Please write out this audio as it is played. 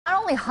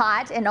only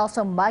hot and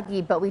also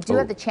muggy, but we do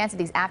have the chance of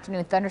these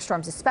afternoon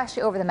thunderstorms,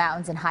 especially over the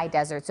mountains and high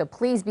desert. So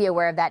please be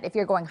aware of that. If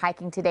you're going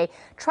hiking today,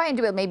 try and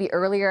do it maybe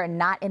earlier and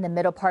not in the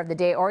middle part of the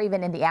day or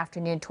even in the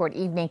afternoon toward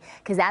evening,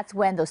 because that's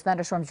when those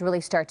thunderstorms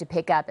really start to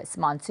pick up. It's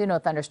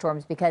monsoonal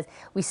thunderstorms because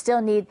we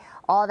still need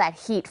all that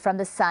heat from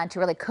the sun to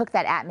really cook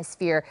that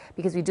atmosphere,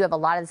 because we do have a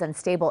lot of this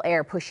unstable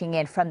air pushing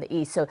in from the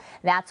east. So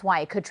that's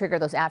why it could trigger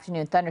those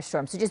afternoon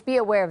thunderstorms. So just be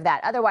aware of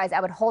that. Otherwise, I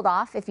would hold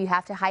off if you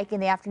have to hike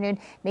in the afternoon.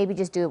 Maybe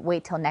just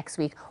wait till next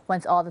week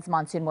once all this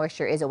monsoon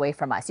moisture is away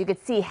from us. You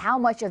could see how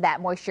much of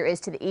that moisture is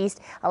to the east.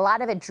 A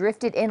lot of it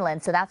drifted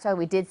inland, so that's why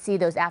we did see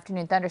those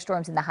afternoon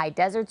thunderstorms in the high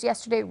deserts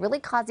yesterday, really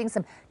causing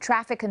some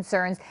traffic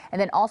concerns,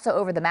 and then also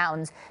over the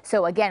mountains.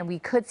 So again, we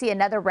could see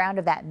another round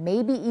of that,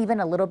 maybe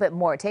even a little bit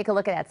more. Take a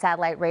look at that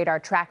satellite radar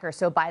tracker.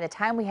 So by the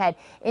time we head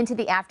into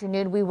the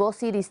afternoon, we will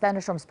see these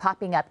thunderstorms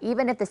popping up.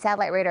 Even if the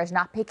satellite radar is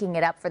not picking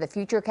it up for the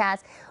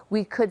futurecast,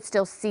 we could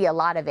still see a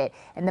lot of it.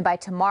 And then by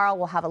tomorrow,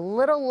 we'll have a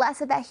little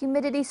less of that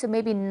humidity, so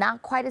maybe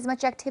not quite as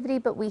much activity,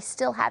 but we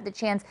still have the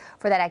chance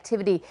for that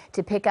activity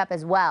to pick up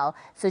as well.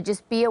 So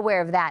just be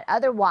aware of that.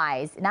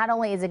 Otherwise, not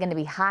only is it going to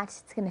be hot,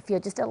 it's going to feel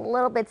just a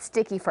little bit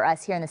sticky for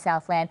us here in the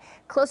Southland.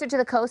 Closer to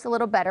the coast, a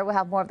little better. We'll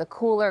have more of the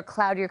cooler,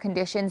 cloudier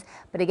conditions.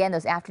 But again,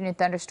 those afternoon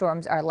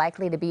thunderstorms are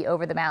likely to be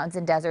over the mountains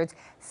and deserts.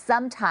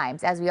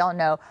 Sometimes, as we all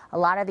know, a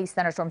lot of these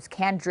thunderstorms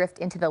can drift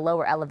into the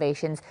lower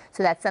elevations.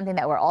 So that's something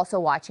that we're also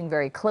watching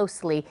very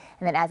closely.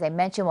 And then, as I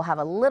mentioned, we'll have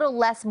a little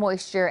less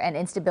moisture and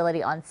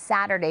instability on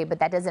Saturday, but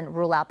that doesn't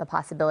rule out the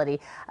possibility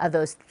of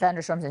those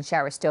thunderstorms and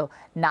showers still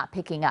not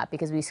picking up,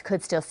 because we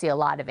could still see a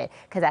lot of it,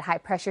 because that high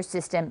pressure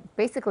system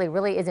basically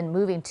really isn't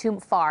moving too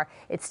far.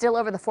 It's still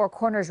over the Four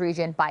Corners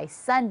region. By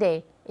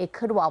Sunday, it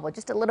could wobble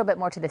just a little bit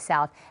more to the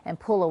south and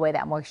pull away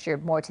that moisture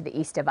more to the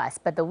east of us.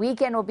 But the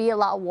weekend will be a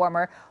lot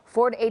warmer,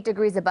 4 to 8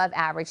 degrees above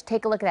average.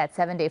 Take a look at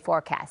that 7-day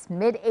forecast.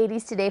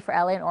 Mid-80s today for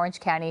LA and Orange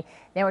County.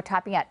 Then we're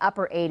topping at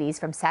upper 80s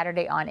from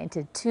Saturday on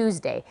into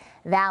Tuesday.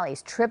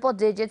 Valleys, triple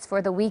digits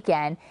for the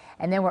weekend.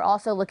 And then we're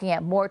also looking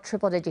at more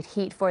triple-digit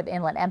heat for the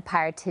Inland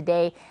Empire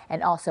today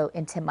and also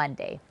into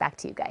Monday. Back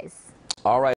to you guys. All right.